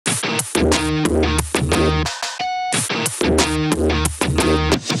The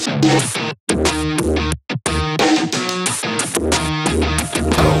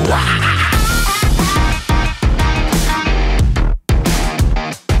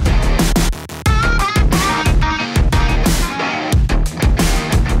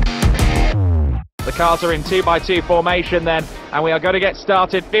cars are in 2x2 formation then, and we are going to get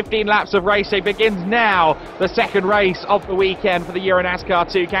started. 15 laps of racing begins now. The second race of the weekend for the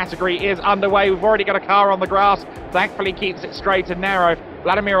EuroNASCAR 2 category is underway. We've already got a car on the grass, thankfully keeps it straight and narrow.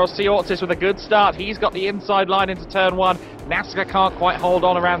 Vladimiros Tziortzis with a good start. He's got the inside line into turn one. NASCAR can't quite hold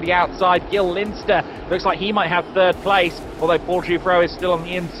on around the outside. Gil Linster looks like he might have third place, although Paul Giuffreau is still on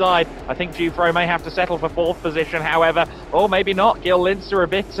the inside. I think Giuffreau may have to settle for fourth position, however, or maybe not. Gil Linster a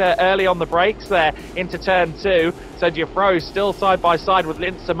bit early on the brakes there into turn two. So Giuffreau still side by side with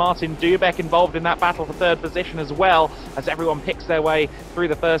Linster. Martin Dubeck involved in that battle for third position as well, as everyone picks their way through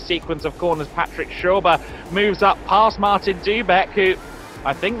the first sequence of corners. Patrick Schauber moves up past Martin Dubeck, who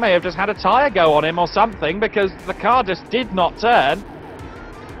I think may have just had a tyre go on him or something, because the car just did not turn.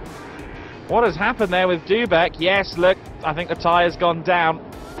 What has happened there with Dubeck? Yes, look, I think the tyre's gone down,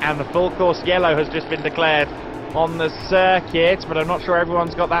 and the full course yellow has just been declared on the circuit, but I'm not sure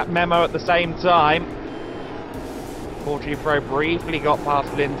everyone's got that memo at the same time. Paul Giuffreau briefly got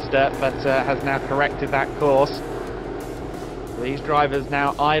past Linster, but has now corrected that course. These drivers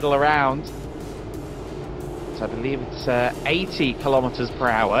now idle around. I believe it's 80 kilometers per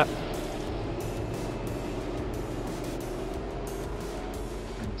hour.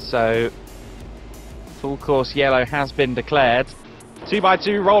 And so full course yellow has been declared.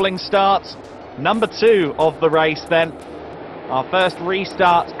 2x2 rolling start, number 2 of the race then. Our first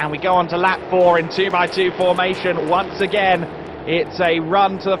restart, and we go on to lap 4 in 2x2 formation. Once again, it's a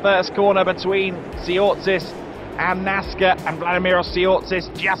run to the first corner between Tziortzis and NASCAR, and Vladimiros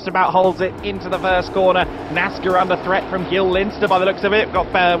Tziortzis just about holds it into the first corner. NASCAR under threat from Gil Linster by the looks of it.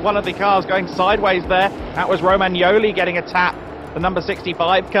 Got one of the cars going sideways there. That was Romagnoli getting a tap. The number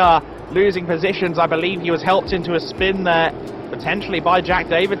 65 car losing positions. I believe he was helped into a spin there, potentially by Jack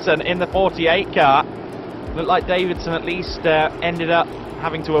Davidson in the 48 car. Looked like Davidson at least ended up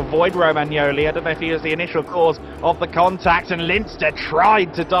having to avoid Romagnoli. I don't know if he was the initial cause of the contact, and Linster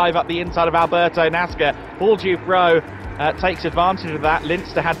tried to dive up the inside of Alberto Nasca. Paul Giuffreau takes advantage of that.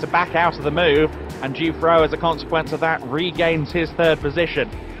 Linster had to back out of the move, and Giuffreau, as a consequence of that, regains his third position.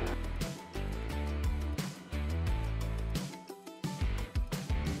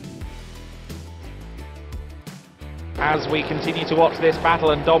 As we continue to watch this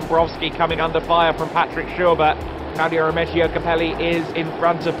battle, and Dombrowski coming under fire from Patrick Schauber, Claudio Remeggio Capelli is in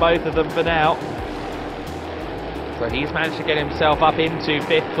front of both of them for now. So he's managed to get himself up into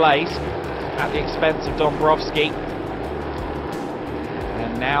 5th place at the expense of Dombrowski.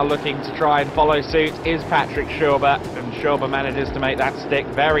 And now looking to try and follow suit is Patrick Schauber, and Schauber manages to make that stick.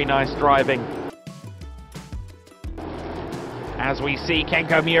 Very nice driving. As we see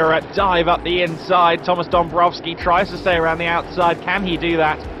Kenko Miura dive up the inside, Thomas Dombrowski tries to stay around the outside. Can he do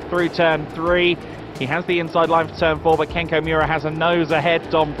that through turn 3? He has the inside line for turn 4, but Kenko Miura has a nose ahead.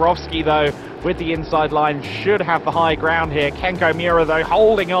 Dombrowski, though, with the inside line, should have the high ground here. Kenko Miura, though,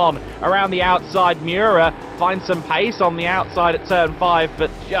 holding on around the outside. Miura finds some pace on the outside at turn 5,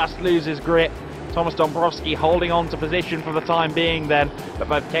 but just loses grip. Thomas Dombrowski holding on to position for the time being then, but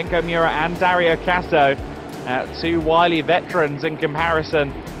both Kenko Miura and Dario Casso, two wily veterans in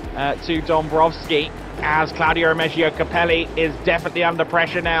comparison to Dombrowski, as Claudio Remeggio Capelli is definitely under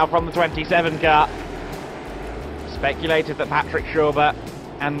pressure now from the 27 car. Speculated that Patrick Schauber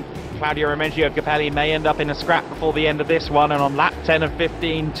and Claudio Remeggio Capelli may end up in a scrap before the end of this one, and on lap 10 of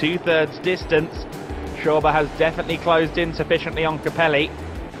 15, 2/3 distance, Schauber has definitely closed in sufficiently on Capelli.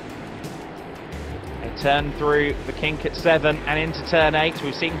 They turn through the kink at 7 and into turn 8.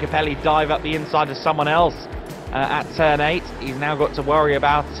 We've seen Capelli dive up the inside of someone else at turn 8. He's now got to worry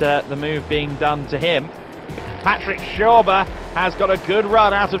about the move being done to him. Patrick Schauber has got a good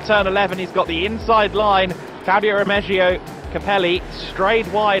run out of turn 11. He's got the inside line. Claudio Remeggio Capelli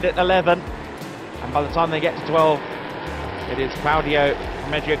strayed wide at 11, and by the time they get to 12, it is Claudio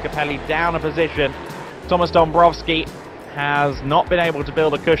Remeggio Capelli down a position. Thomas Dombrowski has not been able to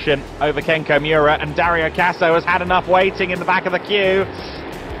build a cushion over Kenko Miura, and Dario Casso has had enough waiting in the back of the queue.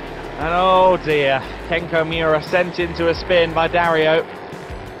 And oh dear, Kenko Miura sent into a spin by Dario.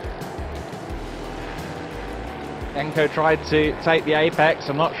 Kenko tried to take the apex.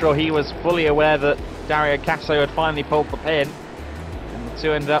 I'm not sure he was fully aware that Dario Casso had finally pulled the pin, and the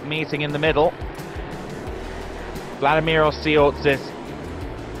two ended up meeting in the middle. Vladimiros Tziortzis,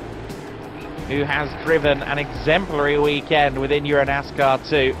 who has driven an exemplary weekend within EuroNASCAR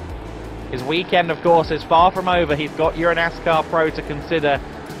 2, His weekend, of course, is far from over. He's got EuroNASCAR Pro to consider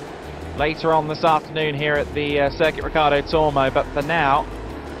later on this afternoon here at the Circuit Ricardo Tormo. But for now,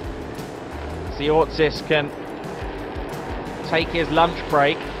 Tziortzis can take his lunch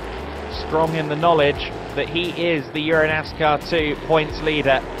break, strong in the knowledge that he is the EuroNASCAR 2 points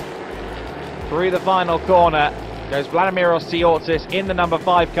leader. Through the final corner goes Vladimiros Tziortzis in the number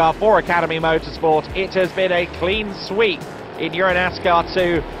 5 car for Academy Motorsport. It has been a clean sweep in EuroNASCAR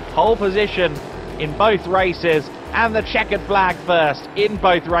 2, pole position in both races, and the checkered flag first in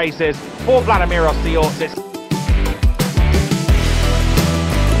both races for Vladimiros Tziortzis.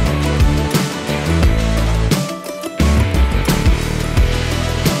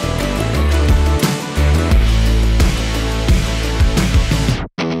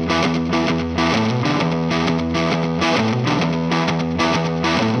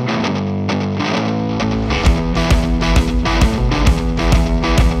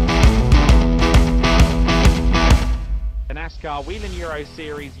 NASCAR Whelen Euro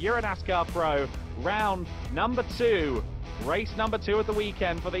Series, EuroNASCAR Pro, round number 2. Race number 2 of the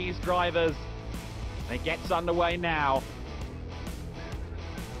weekend for these drivers. It gets underway now.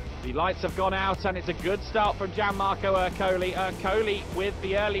 The lights have gone out and it's a good start from Gianmarco Ercoli. Ercoli with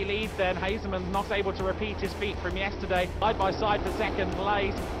the early lead then. Hazeman's not able to repeat his feat from yesterday. Side by side for second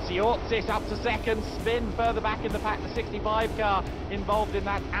place. Tziortzis up to second. Spin further back in the pack. The 65 car involved in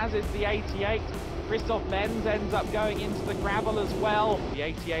that, as is the 88. Christoph Lenz ends up going into the gravel as well. The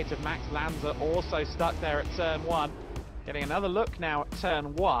 88 of Max Lanza also stuck there at turn 1. Getting another look now at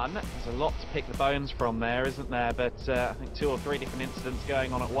turn 1. There's a lot to pick the bones from there, isn't there? But I think 2 or 3 different incidents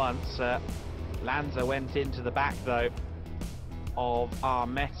going on at once. Lanza went into the back, though, of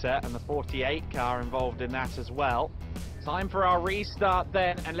Armetta, and the 48 car involved in that as well. Time for our restart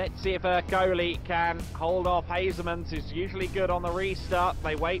then, and let's see if Ercoli can hold off Hazemans, who's usually good on the restart.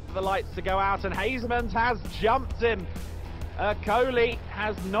 They wait for the lights to go out, and Hazemans has jumped him. Ercoli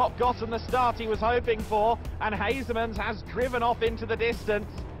has not gotten the start he was hoping for, and Hazemans has driven off into the distance.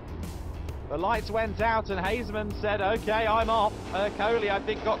 The lights went out, and Hazemans said, okay, I'm off. Ercoli, I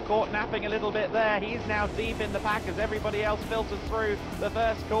think, got caught napping a little bit there. He's now deep in the pack as everybody else filters through the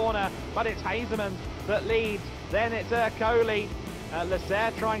first corner, but it's Hazemans that leads. Then it's Ercoli.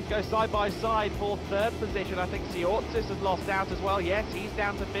 Lasserre trying to go side by side for 3rd position. I think Tziortzis has lost out as well. Yes, he's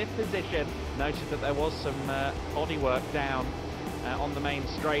down to 5th position. Noted that there was some bodywork down on the main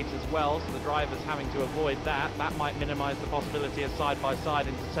straight as well, so the driver's having to avoid that. That might minimise the possibility of side by side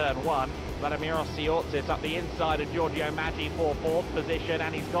into turn 1. Vladimiros Tziortzis up the inside of Giorgio Maggi for 4th position,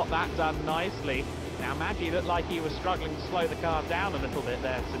 and he's got that done nicely. Now Maggi looked like he was struggling to slow the car down a little bit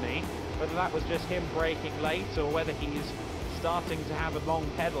there to me. Whether that was just him braking late or whether he's starting to have a long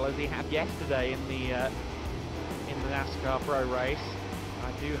pedal as he had yesterday in the NASCAR Pro race.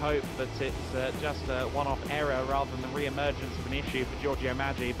 I do hope that it's just a one-off error rather than the re-emergence of an issue for Giorgio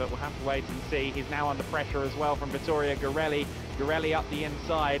Maggi, but we'll have to wait and see. He's now under pressure as well from Vittorio Girelli. Girelli up the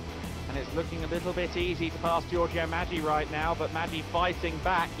inside, and it's looking a little bit easy to pass Giorgio Maggi right now, but Maggi fighting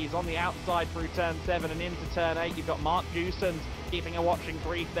back. He's on the outside through turn 7 and into turn 8. You've got Mark Goosens keeping a watching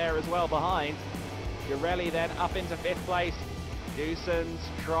brief there as well behind. Girelli then up into 5th place. Goosens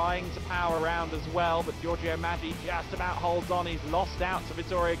trying to power around as well, but Giorgio Maggi just about holds on. He's lost out to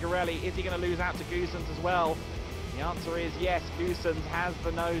Vittorio Girelli. Is he going to lose out to Goosens as well? The answer is yes. Goosens has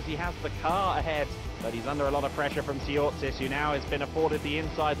the nose, he has the car ahead, but he's under a lot of pressure from Tziortzis, who now has been afforded the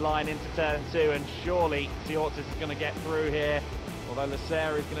inside line into turn 2, and surely Tziortzis is going to get through here. Although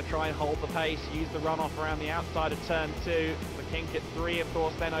Lasserre is going to try and hold the pace, use the runoff around the outside of turn 2. The kink at 3, of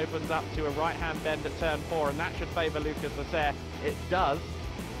course, then opens up to a right-hand bend at turn 4, and that should favour Lucas Lasserre. It does.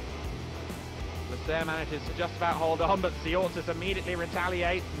 Lasserre manages to just about hold on, but Tziortzis immediately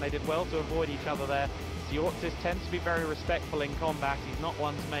retaliates, and they did well to avoid each other there. Tziortzis tends to be very respectful in combat. He's not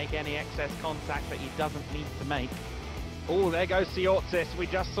one to make any excess contact that he doesn't need to make. Oh, there goes Tziortzis. We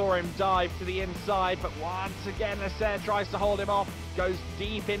just saw him dive to the inside, but once again Lasserre tries to hold him off, goes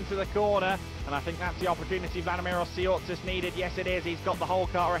deep into the corner, and I think that's the opportunity Vladimiros Tziortzis needed. Yes, it is. He's got the whole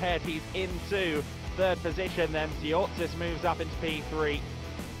car ahead. He's into 3rd position, then Tziortzis moves up into P3.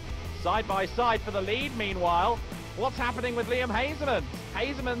 Side by side for the lead, meanwhile. What's happening with Liam Hazemans?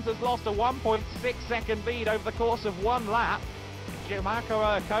 Hazemans has lost a 1.6 second lead over the course of 1 lap.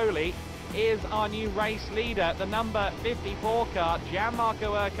 Gianmarco Ercoli is our new race leader. The number 54 car,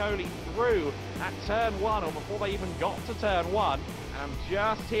 Gianmarco Ercoli, through at turn 1, or before they even got to turn 1. And I'm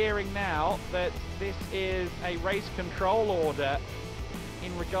just hearing now that this is a race control order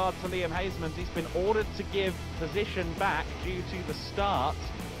in regard to Liam Hazemans. He's been ordered to give position back due to the start.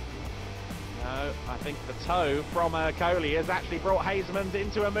 No, I think the toe from Coley has actually brought Hasemans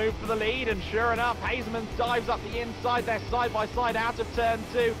into a move for the lead, and sure enough, Hasemans dives up the inside. They're side by side out of turn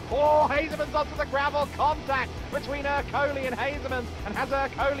 2. Oh, Hasemans onto the gravel. Contact between Coley and Hasemans, and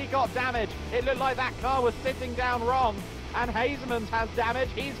has Coley got damage? It looked like that car was sitting down wrong, and Hasemans has damage.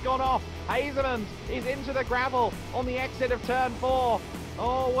 He's gone off. Hasemans is into the gravel on the exit of turn 4.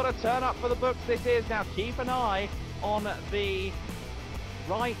 Oh, what a turn up for the books this is. Now keep an eye on the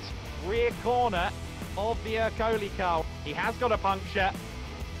right rear corner of the Coley car. He has got a puncture.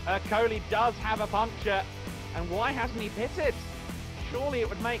 Coley does have a puncture. And why hasn't he pitted? Surely it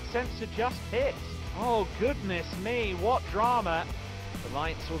would make sense to just pit. Oh, goodness me, what drama. The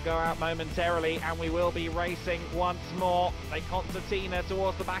lights will go out momentarily and we will be racing once more. They concertina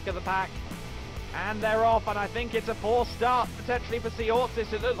towards the back of the pack. And they're off, and I think it's a poor start potentially for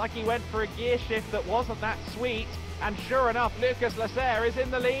Tziortzis. It looked like he went for a gear shift that wasn't that sweet. And sure enough, Lucas Lasserre is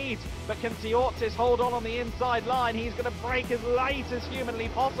in the lead. But can Tziortzis hold on the inside line? He's going to brake as late as humanly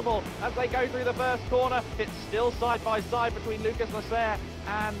possible as they go through the first corner. It's still side by side between Lucas Lasserre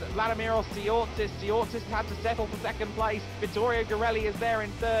and Vladimiros Tziortzis. Tziortzis had to settle for second place. Vittorio Girelli is there in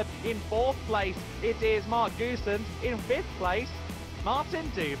third. In fourth place, it is Mark Goossens. In fifth place,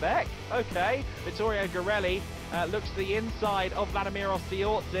 Martin Dubek. Okay, Vittorio Girelli looks to the inside of Vladimiros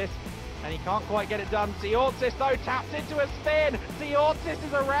Tziortzis, and he can't quite get it done. Tziortzis, though, taps into a spin. Tziortzis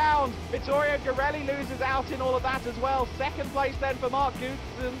is around. Vittorio Girelli loses out in all of that as well. Second place then for Mark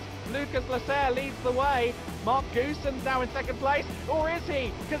Goossens. Lucas Lasserre leads the way. Mark Goossens now in second place. Or is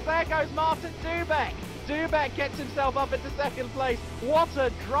he? Because there goes Martin Dubek. Dubek gets himself up into second place. What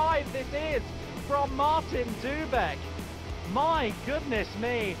a drive this is from Martin Dubek. My goodness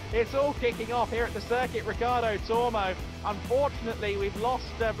me, it's all kicking off here at the Circuit Ricardo Tormo. Unfortunately, we've lost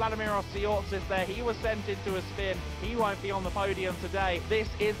Vladimiros Tziortzis there. He was sent into a spin. He won't be on the podium today. This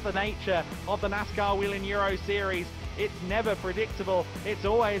is the nature of the NASCAR Whelen Euro Series. It's never predictable. It's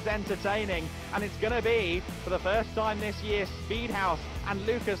always entertaining. And it's going to be, for the first time this year, Speedhouse and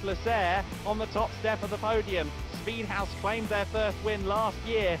Lucas Lasserre on the top step of the podium. Speedhouse claimed their first win last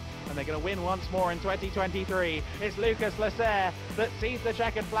year, and they're going to win once more in 2023. It's Lucas Lasserre that sees the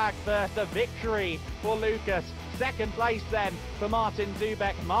checkered flag first. A victory for Lucas. Second place then for Martin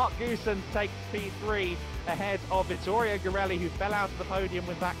Dubek. Mark Goossens takes P3 ahead of Vittorio Girelli, who fell out of the podium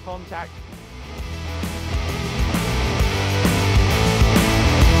with that contact.